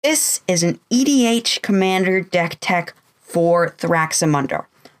This is an EDH Commander deck tech for Thraxamundar.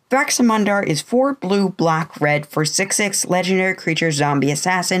 Thraxamundar is 4 blue, black, red for 6/6 legendary creature zombie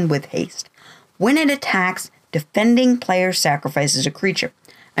assassin with haste. When it attacks, defending player sacrifices a creature.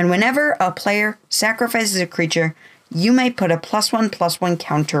 And whenever a player sacrifices a creature, you may put a +1/+1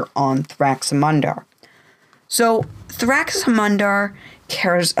 counter on Thraxamundar. So Thraxamundar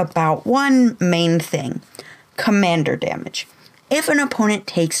cares about one main thing: commander damage. If an opponent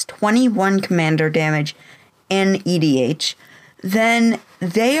takes 21 commander damage in EDH, then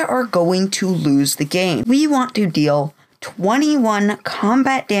they are going to lose the game. We want to deal 21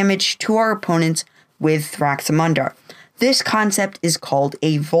 combat damage to our opponents with Thraxamundar. This concept is called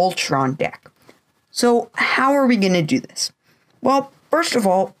a Voltron deck. So how are we going to do this? Well, first of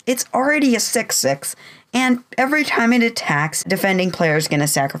all, it's already a 6/6, and every time it attacks, defending player is going to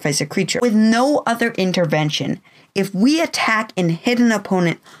sacrifice a creature. With no other intervention, if we attack and hit an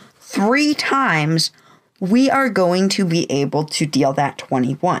opponent 3 times, we are going to be able to deal that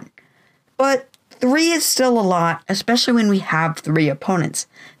 21. But 3 is still a lot, especially when we have 3 opponents.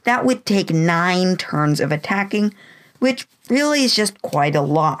 That would take 9 turns of attacking, which really is just quite a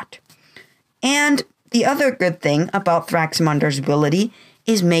lot. And the other good thing about Thraxamundar's ability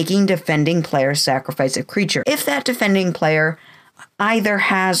is making defending players sacrifice a creature. If that defending player either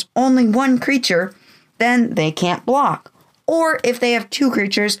has only 1 creature, then they can't block. Or if they have 2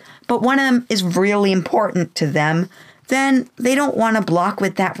 creatures, but one of them is really important to them, then they don't want to block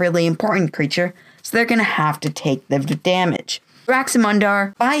with that really important creature, so they're going to have to take the damage.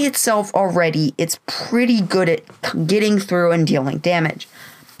 Thraxamundar, by itself already, it's pretty good at getting through and dealing damage.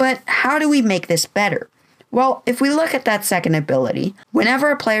 But how do we make this better? Well, if we look at that second ability, whenever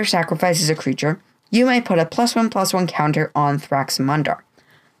a player sacrifices a creature, you may put a +1/+1 counter on Thraxamundar.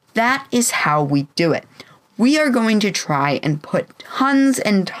 That is how we do it. We are going to try and put tons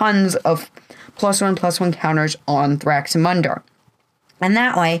and tons of +1/+1 counters on Thraxamundar. And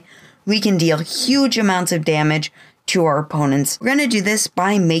that way, we can deal huge amounts of damage to our opponents. We're going to do this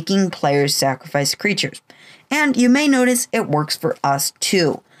by making players sacrifice creatures. And you may notice it works for us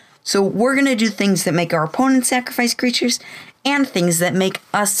too. So we're going to do things that make our opponents sacrifice creatures and things that make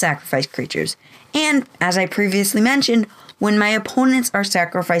us sacrifice creatures. And as I previously mentioned, when my opponents are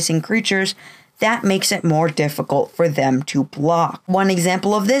sacrificing creatures, that makes it more difficult for them to block. One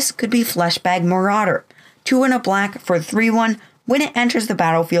example of this could be Fleshbag Marauder. 2 and a black for 3/1. When it enters the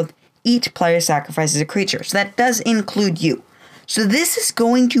battlefield, each player sacrifices a creature. So that does include you. So this is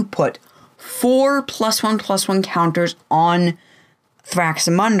going to put 4 +1/+1 counters on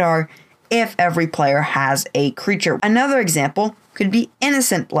Thraxamundar if every player has a creature. Another example could be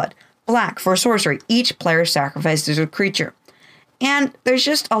Innocent Blood. Black for sorcery. Each player sacrifices a creature. And there's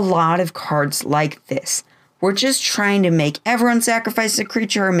just a lot of cards like this. We're just trying to make everyone sacrifice a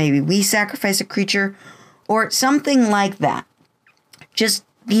creature, or maybe we sacrifice a creature, or something like that. Just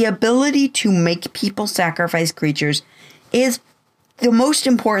the ability to make people sacrifice creatures is the most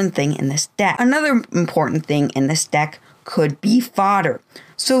important thing in this deck. Another important thing in this deck could be fodder.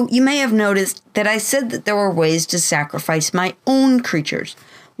 So you may have noticed that I said that there were ways to sacrifice my own creatures.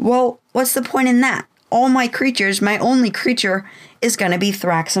 Well, what's the point in that? All my creatures, my only creature, is going to be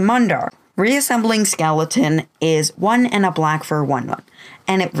Thraxamundar. Reassembling Skeleton is 1 and a black for 1/1.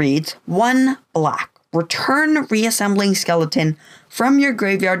 And it reads, 1 black. Return Reassembling Skeleton from your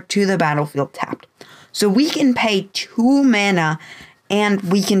graveyard to the battlefield tapped. So we can pay 2 mana and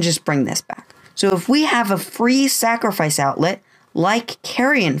we can just bring this back. So if we have a free sacrifice outlet, like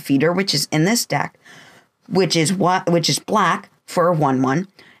Carrion Feeder, which is in this deck, which is black for a 1/1,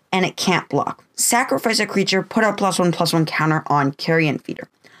 and it can't block. Sacrifice a creature, put a +1/+1 counter on Carrion Feeder.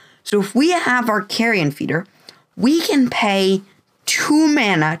 So if we have our Carrion Feeder, we can pay 2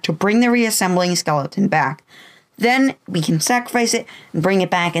 mana to bring the Reassembling Skeleton back. Then we can sacrifice it and bring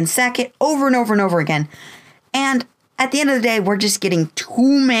it back and sack it over and over and over again. And at the end of the day, we're just getting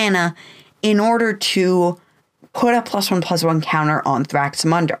 2 mana in order to put a +1/+1 counter on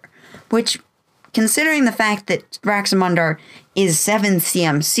Thraxamundar, which, considering the fact that Thraxamundar is 7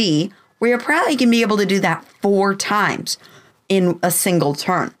 CMC, we are probably going to be able to do that 4 times in a single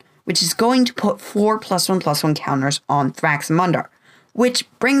turn, which is going to put 4 +1/+1 counters on Thraxamundar, which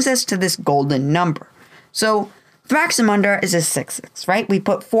brings us to this golden number. So Thraxamundar is a 6/6, right? We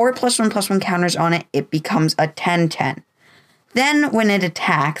put 4 +1/+1 counters on it, it becomes a 10/10. Then when it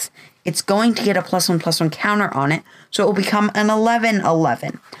attacks, it's going to get a +1/+1 counter on it, so it will become an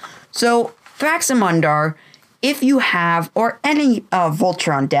 11/11. So Thraxamundar, if you have, or any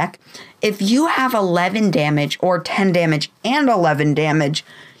Voltron deck, if you have 11 damage or 10 damage and 11 damage,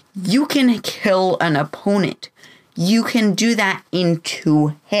 you can kill an opponent. you can do that in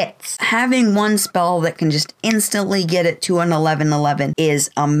 2 hits. Having one spell that can just instantly get it to an 11/11 is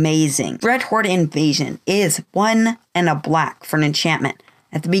amazing. Dreadhorde Invasion is 1 and a black for an enchantment.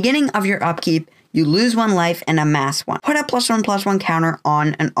 At the beginning of your upkeep, you lose 1 life and amass 1. Put a +1/+1 counter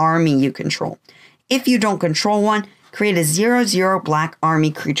on an army you control. If you don't control one, create a 0/0 black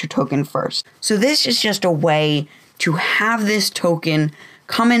army creature token first. So this is just a way to have this token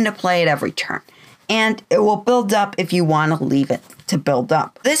come into play at every turn. And it will build up if you want to leave it to build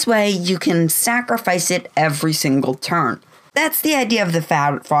up. This way, you can sacrifice it every single turn. That's the idea of the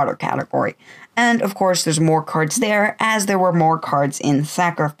fodder category. And of course, there's more cards there, as there were more cards in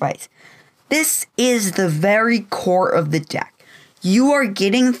Sacrifice. This is the very core of the deck. You are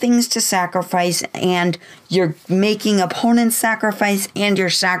getting things to sacrifice, and you're making opponents sacrifice, and you're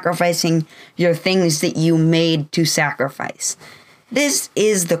sacrificing your things that you made to sacrifice. This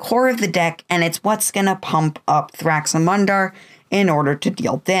is the core of the deck, and it's what's going to pump up Thraxamundar in order to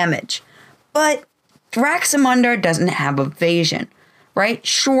deal damage. But Thraxamundar doesn't have evasion, right?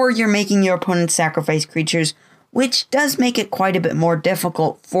 Sure, you're making your opponent sacrifice creatures, which does make it quite a bit more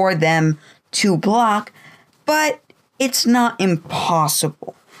difficult for them to block, but it's not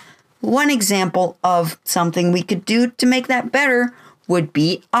impossible. One example of something we could do to make that better would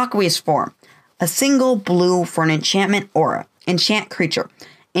be Aqueous Form, a single blue for an enchantment aura. Enchant creature.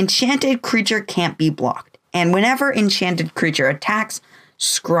 Enchanted creature can't be blocked. And whenever enchanted creature attacks,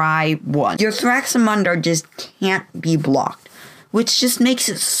 scry 1. Your Thraxamundar just can't be blocked, which just makes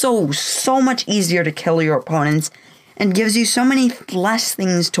it so much easier to kill your opponents and gives you so many less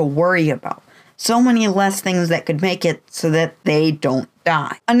things to worry about. So many less things that could make it so that they don't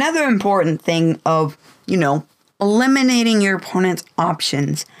die. Another important thing of, eliminating your opponent's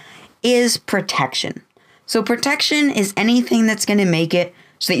options is protection. So protection is anything that's going to make it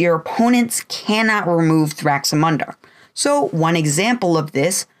so that your opponents cannot remove Thraxamundar. So one example of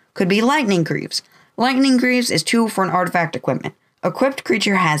this could be Lightning Greaves. Lightning Greaves is 2 for an artifact equipment. Equipped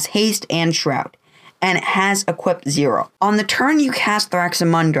creature has haste and shroud, and it has equipped 0. On the turn you cast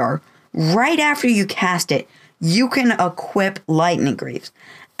Thraxamundar, right after you cast it, you can equip Lightning Greaves.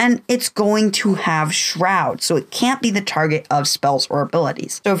 And it's going to have Shroud, so it can't be the target of spells or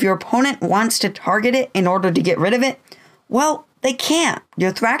abilities. So if your opponent wants to target it in order to get rid of it, well, they can't.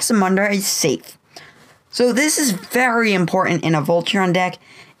 Your Thraxamundar is safe. So this is very important in a Voltron deck,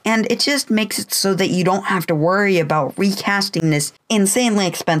 and it just makes it so that you don't have to worry about recasting this insanely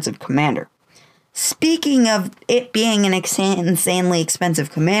expensive commander. Speaking of it being an insanely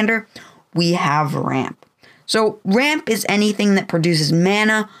expensive commander, we have Ramp. So Ramp is anything that produces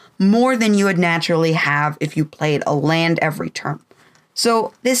mana more than you would naturally have if you played a land every turn.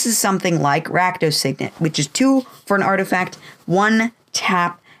 So this is something like Rakdos Signet, which is 2 for an artifact, 1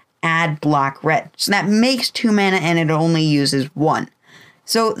 tap, add black red. So that makes 2 mana and it only uses 1.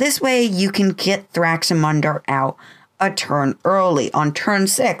 So this way you can get Thraxamundar out a turn early, on turn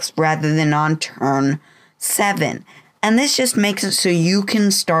 6 rather than on turn 7. And this just makes it so you can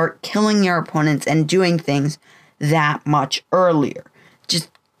start killing your opponents and doing things that much earlier.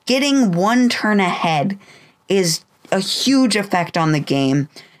 Just getting 1 turn ahead is a huge effect on the game,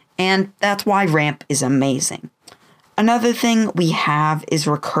 and that's why Ramp is amazing. Another thing we have is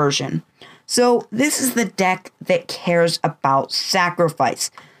Recursion. So this is the deck that cares about sacrifice.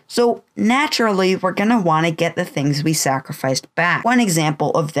 So naturally, we're going to want to get the things we sacrificed back. One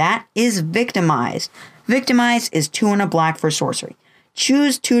example of that is Victimize. Victimize is 2 and a black for sorcery.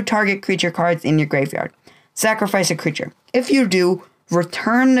 Choose 2 target creature cards in your graveyard. Sacrifice a creature. If you do,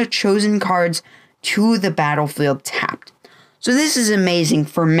 return the chosen cards to the battlefield tapped. So this is amazing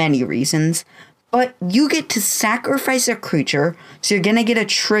for many reasons, but you get to sacrifice a creature, so you're going to get a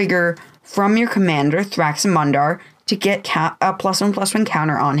trigger from your commander, Thraxamundar, to get a +1/+1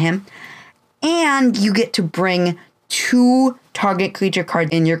 counter on him, and you get to bring 2 target creature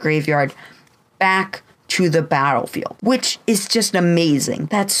cards in your graveyard back to the battlefield, which is just amazing.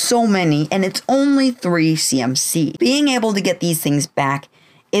 That's so many, and it's only 3 CMC. Being able to get these things back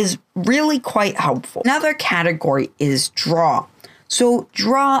is really quite helpful. Another category is draw. So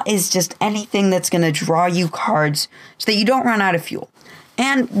draw is just anything that's going to draw you cards so that you don't run out of fuel.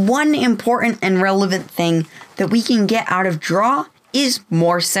 And one important and relevant thing that we can get out of draw is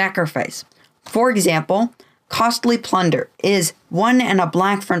more sacrifice. For example, Costly Plunder is 1 and a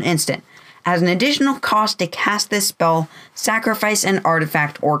black for an instant. As an additional cost to cast this spell, sacrifice an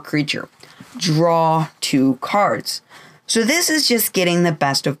artifact or creature. Draw 2 cards. So this is just getting the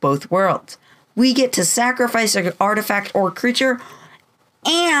best of both worlds. We get to sacrifice an artifact or creature,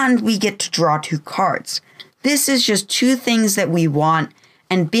 and we get to draw 2 cards. This is just 2 things that we want,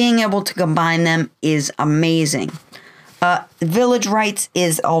 and being able to combine them is amazing. Village Rites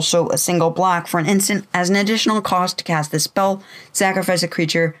is also a single block for an instant. As an additional cost to cast this spell, sacrifice a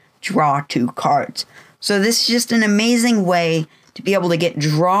creature, draw 2 cards. So this is just an amazing way to be able to get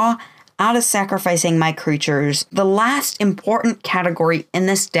draw out of sacrificing my creatures. The last important category in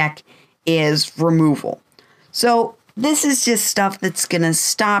this deck is removal. So this is just stuff that's going to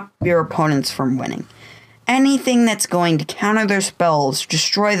stop your opponents from winning. Anything that's going to counter their spells,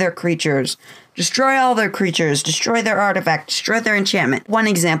 destroy their creatures, destroy all their creatures, destroy their artifact, destroy their enchantment. One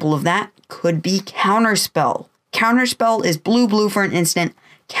example of that could be Counterspell. Counterspell is blue for an instant,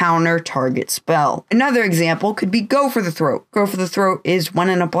 counter target spell. Another example could be Go for the Throat. Go for the Throat is 1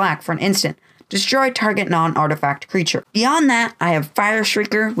 and a black for an instant. Destroy target non-artifact creature. Beyond that, I have Fire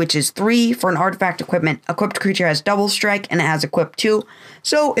Shrieker, which is 3 for an artifact equipment. Equipped creature has double strike and it has equipped 2.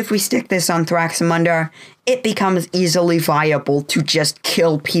 So if we stick this on Thraxamundar, it becomes easily viable to just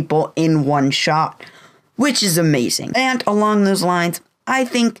kill people in one shot, which is amazing. And along those lines, I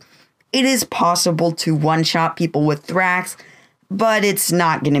think it is possible to one-shot people with Thrax, but it's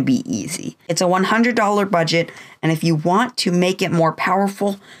not going to be easy. It's a $100 budget, and if you want to make it more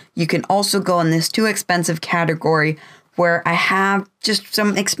powerful, you can also go in this too expensive category where I have just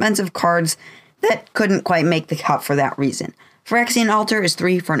some expensive cards that couldn't quite make the cut for that reason. Phyrexian Altar is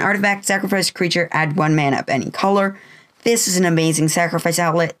 3 for an artifact, sacrifice a creature, add 1 mana of any color. This is an amazing sacrifice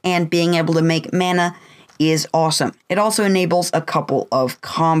outlet, and being able to make mana is awesome. It also enables a couple of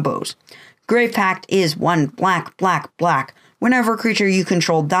combos. Grave Pact is 1 black. Whenever a creature you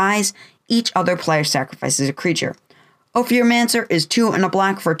control dies, each other player sacrifices a creature. Ophiomancer is 2 and a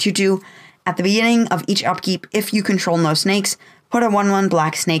black for 2/2. At the beginning of each upkeep, if you control no snakes, put a 1/1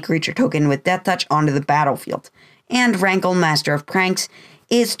 black snake creature token with Death Touch onto the battlefield. And Rankle, Master of Pranks,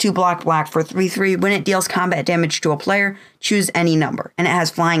 is 2 black for 3/3. When it deals combat damage to a player, choose any number, and it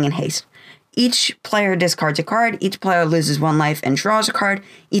has flying and haste. Each player discards a card, each player loses 1 life and draws a card,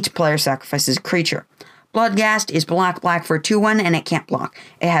 each player sacrifices a creature. Bloodghast is black for 2/1 and it can't block.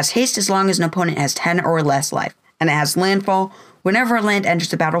 It has haste as long as an opponent has 10 or less life. And it has landfall. Whenever a land enters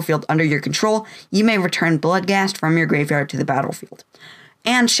the battlefield under your control, you may return Bloodghast from your graveyard to the battlefield.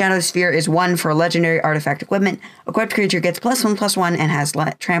 And Shadow Sphere is 1 for legendary artifact equipment. Equipped creature gets +1/+1 and has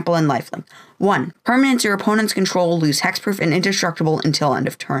trample and lifelink. 1. Permanents your opponent's control lose hexproof and indestructible until end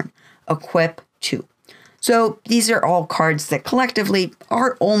of turn. Equip 2. So these are all cards that collectively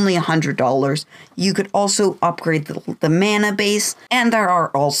are only $100. You could also upgrade the mana base, and there are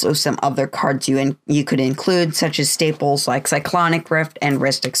also some other cards you could include, such as staples like Cyclonic Rift and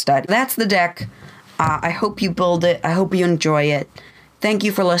Rhystic Stud. That's the deck. I hope you build it. I hope you enjoy it. Thank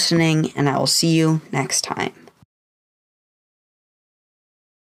you for listening, and I will see you next time.